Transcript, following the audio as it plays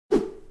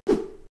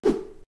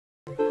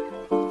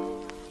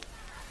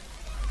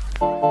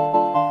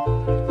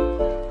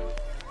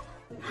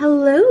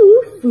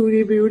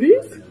Foodie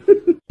Beauties.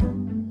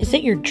 Is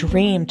it your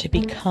dream to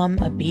become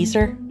a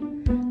beezer?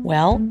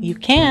 Well, you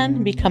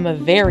can become a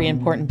very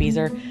important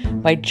beezer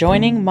by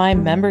joining my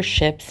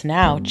memberships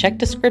now. Check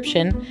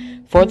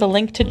description for the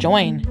link to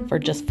join. For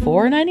just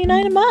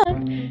 $4.99 a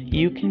month,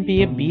 you can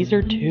be a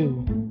beezer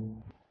too.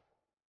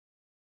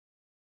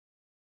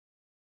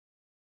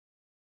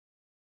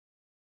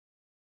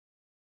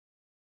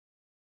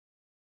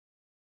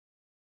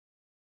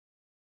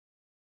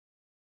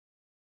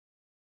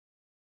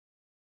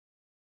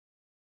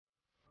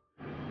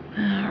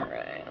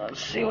 Alright,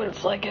 let's see what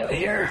it's like out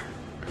here.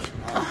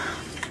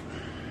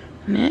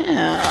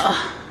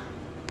 Yeah.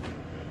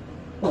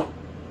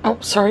 Oh,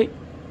 sorry.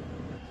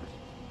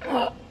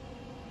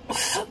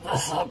 Set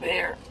this up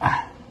here.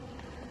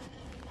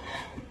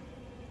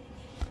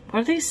 Why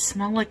do they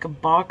smell like a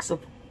box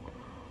of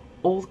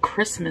old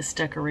Christmas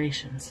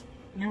decorations?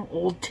 You know,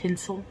 old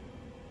tinsel?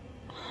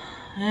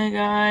 Hey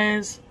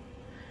guys.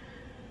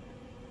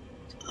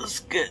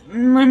 Just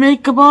getting my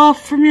makeup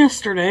off from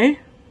yesterday.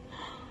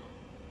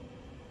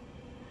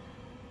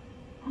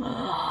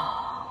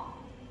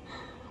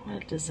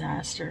 What a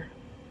disaster.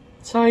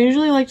 So I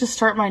usually like to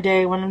start my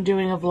day when I'm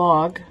doing a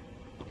vlog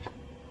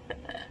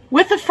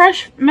with a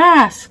fresh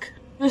mask.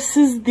 This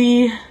is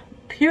the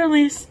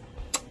Purely's.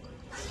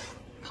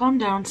 Calm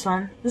down,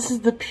 son. This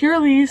is the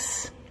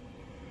Purely's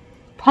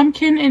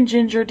Pumpkin and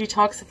Ginger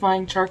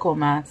Detoxifying Charcoal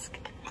Mask.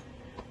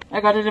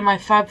 I got it in my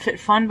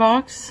FabFitFun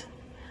box.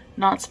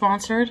 Not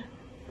sponsored.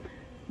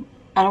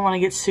 I don't want to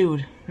get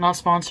sued. Not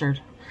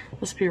sponsored.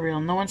 Let's be real.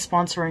 No one's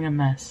sponsoring a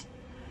mess.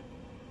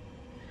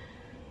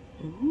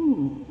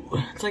 Ooh,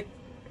 it's like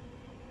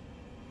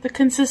the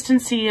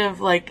consistency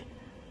of like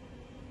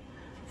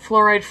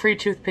fluoride-free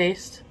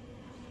toothpaste.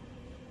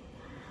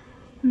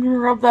 I'm gonna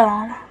rub that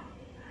on.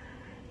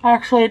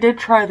 Actually, I did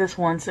try this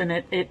once and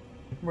it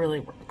really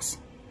works.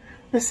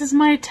 This is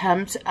my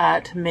attempt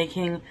at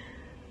making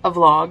a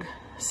vlog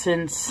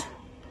since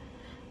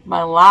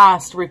my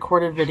last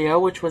recorded video,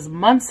 which was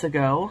months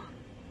ago.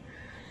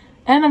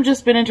 And I've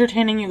just been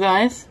entertaining you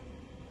guys,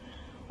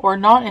 or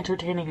not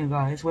entertaining you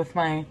guys, with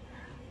my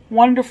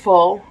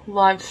wonderful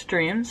live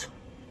streams.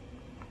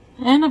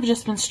 And I've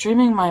just been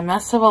streaming my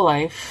mess of a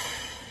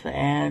life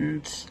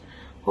and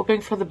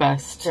hoping for the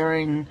best,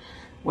 sharing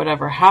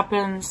whatever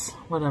happens,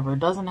 whatever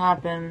doesn't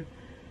happen,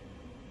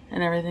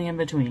 and everything in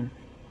between.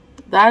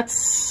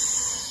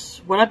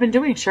 That's what I've been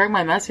doing, sharing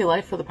my messy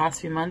life for the past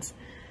few months.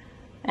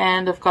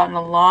 And I've gotten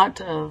a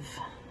lot of,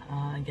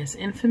 I guess,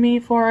 infamy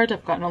for it.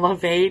 I've gotten a lot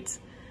of hate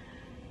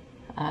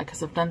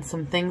because I've done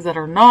some things that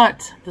are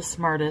not the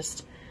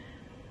smartest,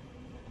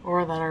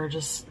 or that are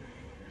just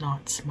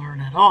not smart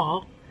at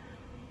all.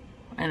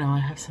 I know I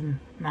have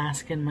some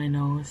mask in my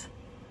nose.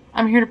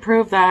 I'm here to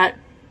prove that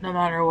no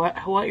matter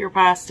what your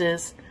past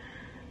is,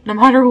 no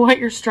matter what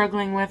you're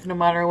struggling with, no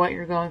matter what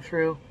you're going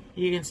through,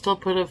 you can still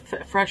put a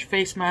fresh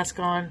face mask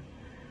on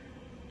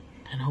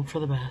and hope for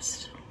the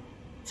best.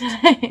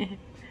 Today,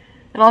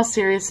 in all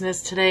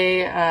seriousness,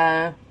 today,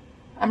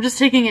 I'm just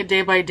taking it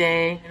day by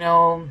day. You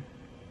know,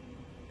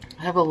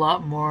 I have a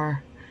lot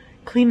more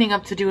cleaning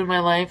up to do in my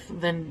life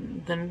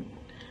than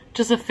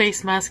just a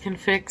face mask can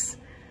fix.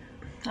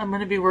 I'm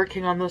going to be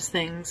working on those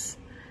things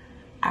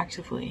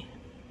actively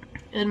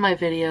in my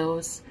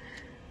videos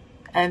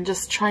and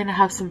just trying to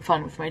have some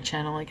fun with my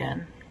channel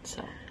again.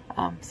 So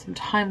some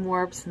time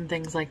warps and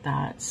things like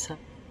that. So,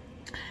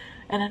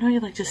 and I know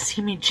you'd like to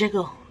see me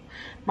jiggle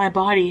my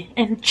body,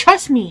 and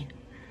trust me,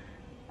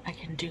 I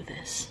can do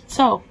this.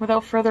 So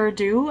without further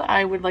ado,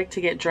 I would like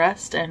to get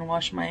dressed and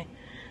wash my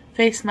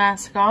face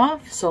mask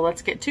off. So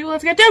let's get to.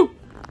 What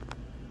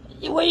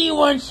do you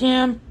want,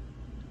 Sam?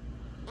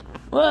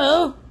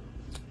 Well,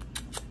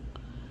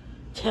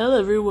 tell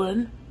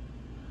everyone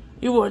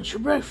you want your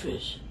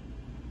breakfast.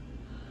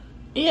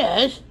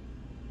 Yes.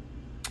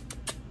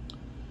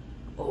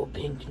 Oh,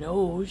 pink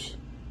nose.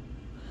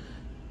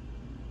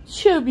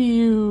 Chubby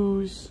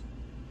yous.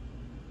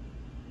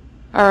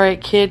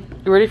 Alright, kid.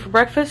 You ready for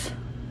breakfast?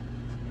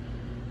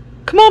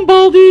 Come on,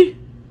 Baldy.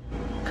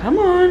 Come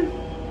on.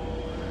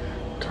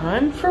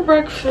 Time for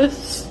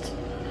breakfast.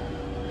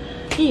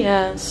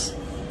 Yes.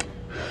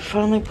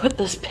 Finally put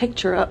this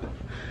picture up.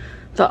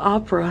 The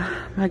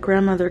opera. My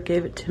grandmother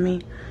gave it to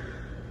me.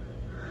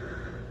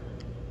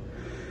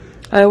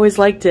 I always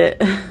liked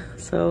it.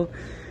 So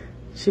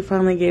she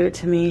finally gave it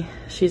to me.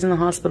 She's in the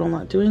hospital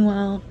not doing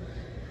well.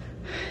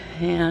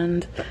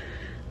 And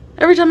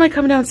every time I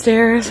come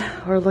downstairs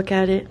or look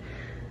at it,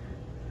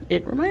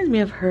 it reminds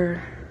me of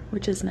her,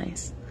 which is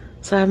nice.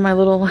 So I have my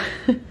little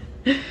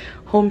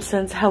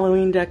HomeSense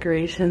Halloween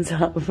decorations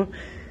up.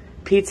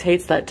 Pete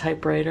hates that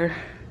typewriter.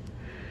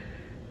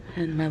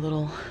 And my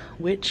little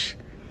witch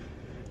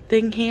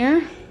thing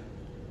here.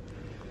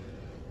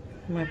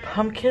 My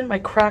pumpkin, my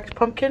cracked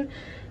pumpkin,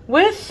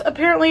 with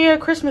apparently a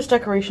Christmas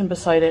decoration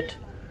beside it.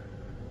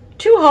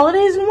 2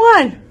 holidays in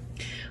one.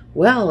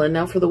 Well, and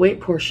now for the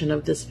weight portion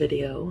of this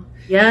video.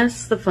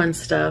 Yes, the fun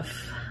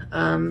stuff.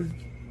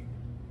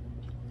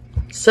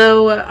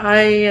 So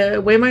I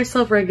weigh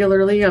myself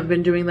regularly. I've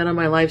been doing that on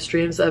my live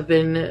streams. I've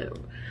been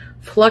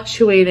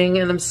fluctuating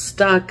and I'm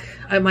stuck.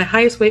 My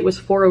highest weight was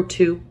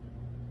 402.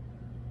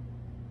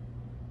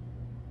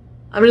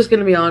 I'm just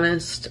gonna be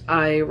honest,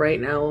 I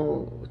right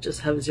now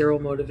just have zero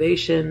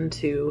motivation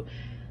to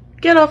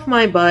get off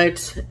my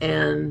butt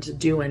and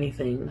do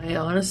anything. I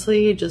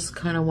honestly just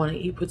kind of want to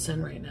eat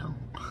poutine right now.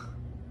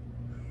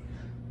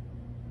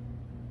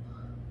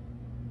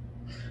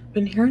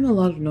 Been hearing a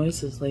lot of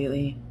noises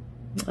lately.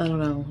 I don't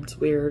know, it's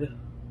weird.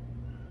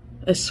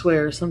 I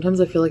swear, sometimes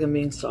I feel like I'm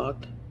being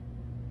stalked.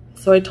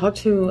 So I talked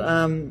to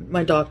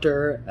my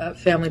doctor,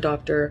 family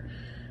doctor,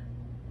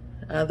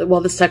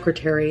 the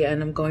secretary,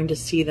 and I'm going to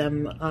see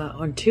them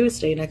on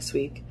Tuesday next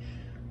week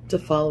to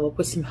follow up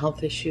with some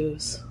health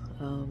issues,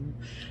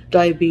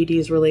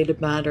 diabetes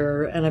related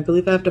matter, and I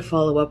believe I have to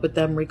follow up with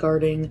them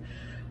regarding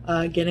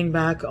getting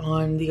back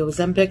on the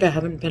Ozempic. I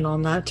haven't been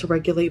on that to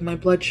regulate my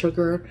blood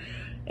sugar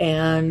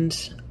and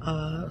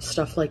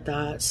stuff like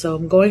that. So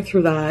I'm going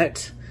through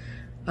that.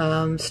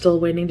 Still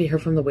waiting to hear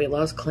from the weight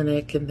loss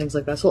clinic and things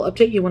like that. So I'll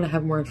update you when I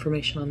have more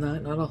information on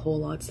that. Not a whole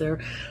lot's there.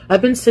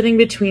 I've been sitting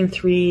between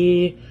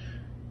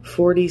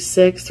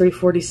 346,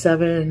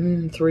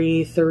 347,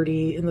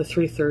 330, in the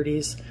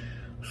 330s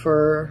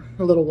for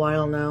a little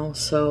while now.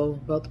 So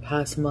about the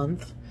past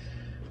month.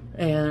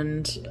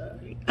 And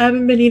I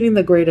haven't been eating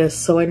the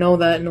greatest. So I know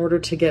that in order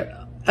to get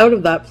out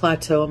of that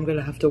plateau, I'm going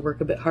to have to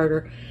work a bit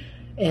harder.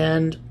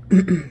 And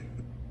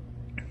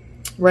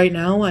right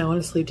now, I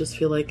honestly just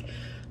feel like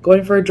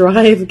going for a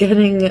drive,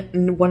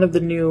 getting one of the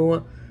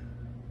new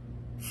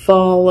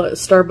fall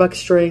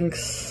Starbucks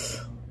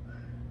drinks.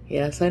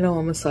 Yes, I know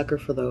I'm a sucker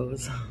for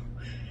those.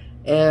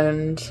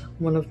 And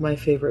one of my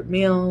favorite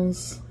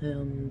meals.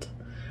 And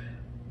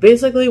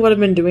basically what I've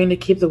been doing to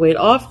keep the weight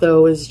off,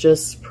 though, is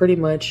just pretty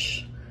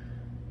much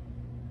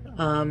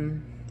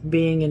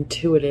being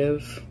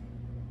intuitive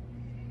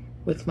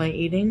with my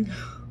eating.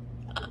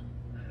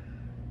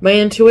 My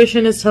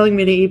intuition is telling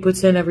me to eat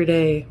poutine every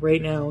day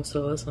right now,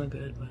 so that's not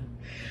good. But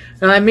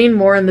now, I mean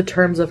more in the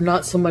terms of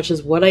not so much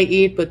as what I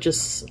eat, but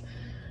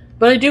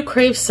I do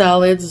crave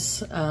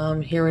salads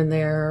here and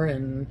there,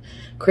 and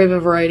crave a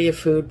variety of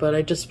food, but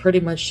I just pretty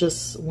much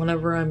just,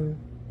 whenever I'm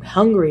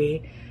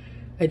hungry,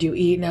 I do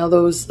eat. Now,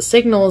 those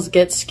signals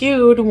get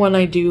skewed when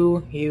I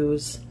do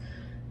use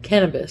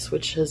cannabis,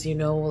 which, as you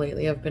know,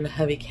 lately I've been a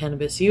heavy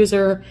cannabis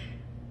user.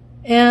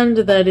 And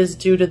that is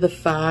due to the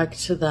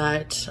fact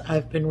that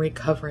I've been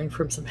recovering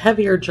from some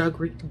heavier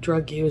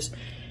drug use,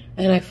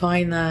 and I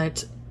find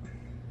that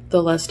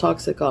the less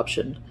toxic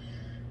option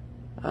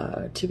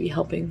to be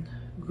helping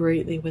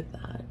greatly with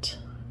that.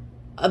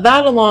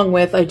 That, along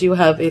with, I do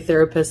have a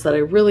therapist that I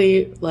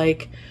really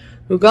like,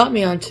 who got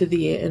me onto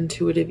the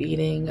intuitive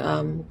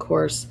eating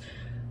course.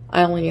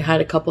 I only had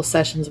a couple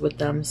sessions with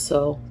them,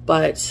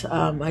 but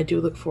I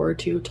do look forward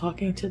to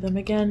talking to them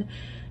again.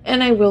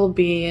 And I will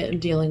be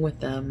dealing with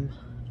them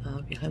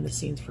behind the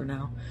scenes for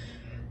now.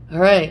 All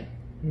right,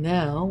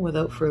 now,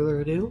 without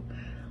further ado,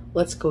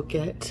 let's go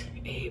get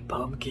a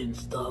pumpkin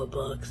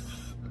Starbucks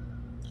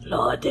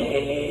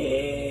latte.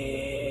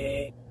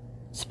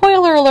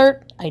 Spoiler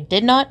alert, I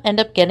did not end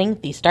up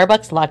getting the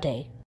Starbucks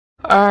latte.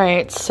 All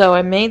right, so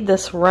I made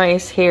this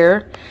rice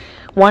here.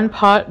 1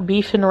 pot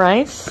beef and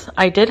rice.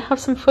 I did have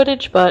some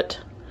footage, but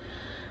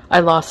I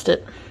lost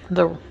it.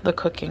 The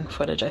cooking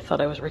footage. I thought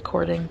I was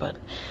recording, but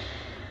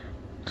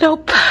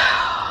nope.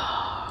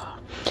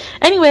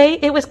 Anyway,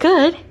 it was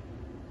good.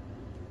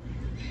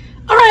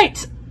 All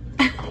right.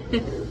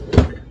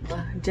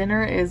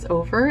 Dinner is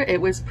over.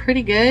 It was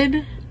pretty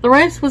good. The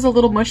rice was a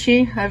little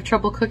mushy. I have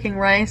trouble cooking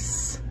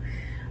rice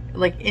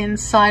like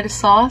inside a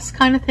sauce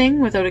kind of thing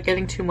without it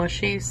getting too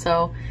mushy.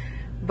 So,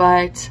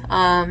 but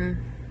I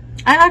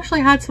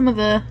actually had some of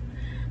the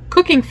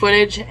cooking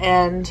footage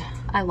and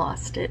I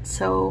lost it.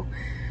 So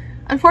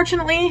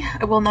unfortunately,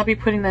 I will not be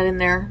putting that in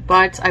there,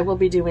 but I will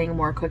be doing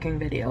more cooking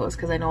videos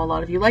because I know a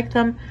lot of you like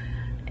them,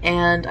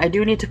 and I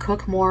do need to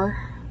cook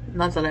more.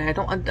 Not that I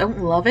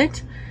don't love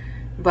it,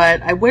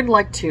 but I would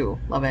like to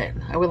love it.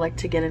 I would like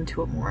to get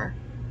into it more.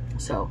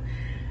 So,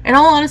 in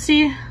all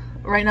honesty,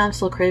 right now I'm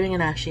still craving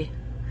an ashi.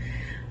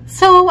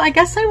 So I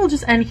guess I will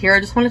just end here. I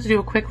just wanted to do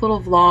a quick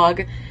little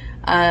vlog.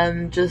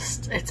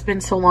 It's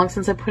been so long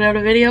since I put out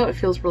a video. It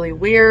feels really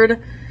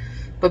weird.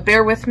 But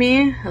bear with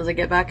me as I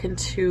get back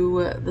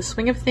into the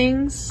swing of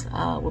things.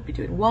 We'll be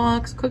doing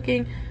walks,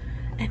 cooking,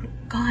 and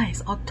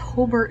guys,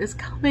 October is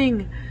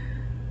coming.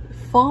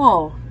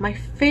 Fall, my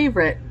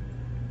favorite.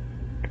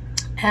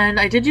 And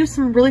I did do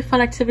some really fun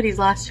activities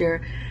last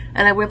year,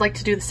 and I would like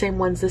to do the same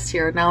ones this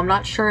year. Now, I'm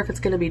not sure if it's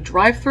going to be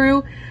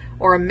drive-through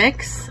or a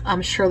mix.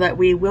 I'm sure that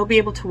we will be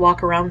able to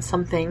walk around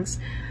some things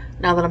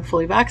now that I'm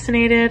fully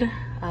vaccinated.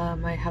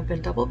 I have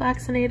been double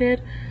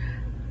vaccinated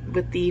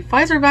with the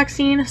Pfizer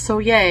vaccine, so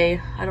yay,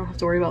 I don't have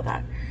to worry about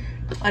that.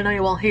 I know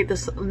you all hate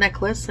this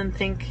necklace and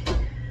think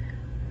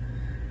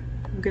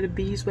I'm gonna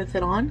bees with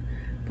it on,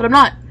 but I'm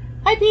not.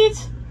 Hi,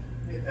 Pete!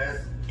 Hey,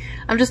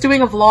 I'm just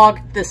doing a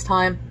vlog this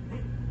time.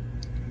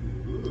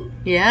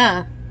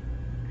 Yeah.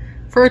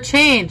 For a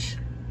change.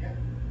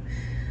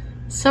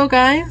 So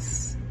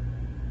guys,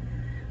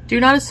 Do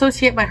not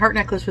associate my heart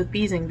necklace with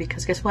beesing,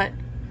 because guess what?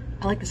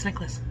 I like this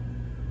necklace.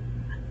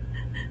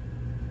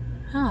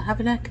 Oh, have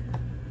a neck.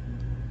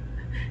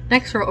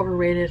 Necks are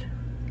overrated.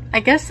 I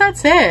guess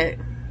that's it.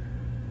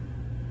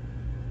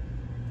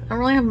 I don't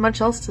really have much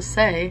else to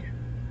say.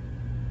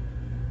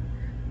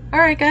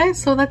 Alright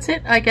guys, so that's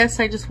it. I guess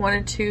I just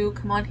wanted to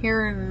come on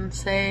here and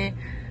say,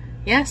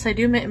 yes, I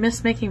do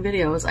miss making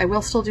videos. I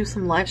will still do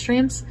some live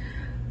streams.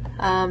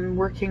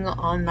 Working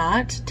on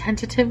that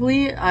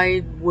tentatively.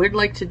 I would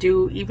like to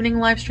do evening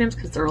live streams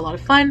because they're a lot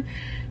of fun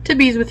to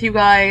be with you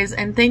guys.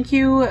 And thank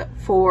you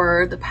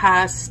for the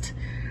past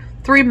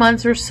 3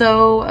 months or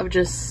so of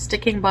just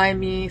sticking by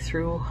me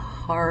through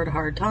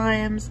hard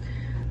times.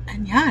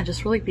 And yeah,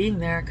 just really being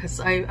there,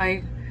 because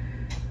I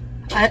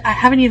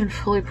haven't even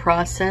fully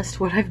processed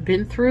what I've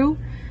been through.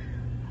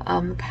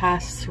 The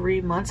past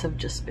 3 months have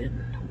just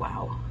been,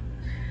 wow.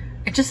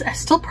 I'm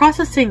still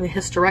processing the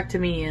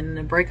hysterectomy and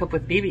the breakup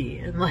with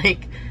BB and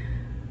like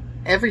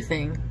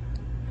everything.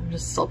 I'm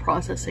just still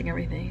processing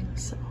everything.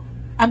 So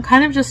I'm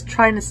kind of just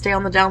trying to stay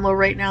on the down low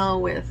right now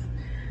with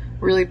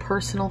really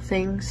personal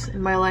things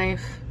in my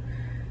life.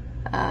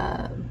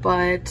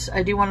 But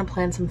I do want to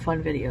plan some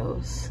fun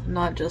videos,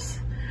 not just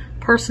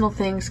personal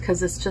things,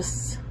 because it's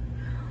just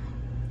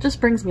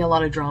brings me a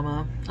lot of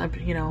drama.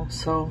 You know,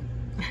 so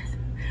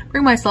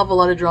bring myself a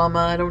lot of drama.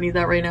 I don't need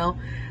that right now.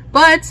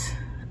 But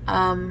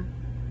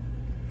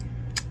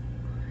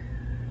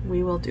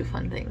we will do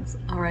fun things.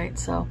 Alright,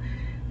 so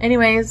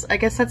anyways, I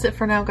guess that's it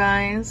for now,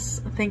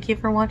 guys. Thank you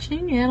for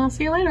watching, and I'll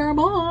see you later.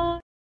 Bye!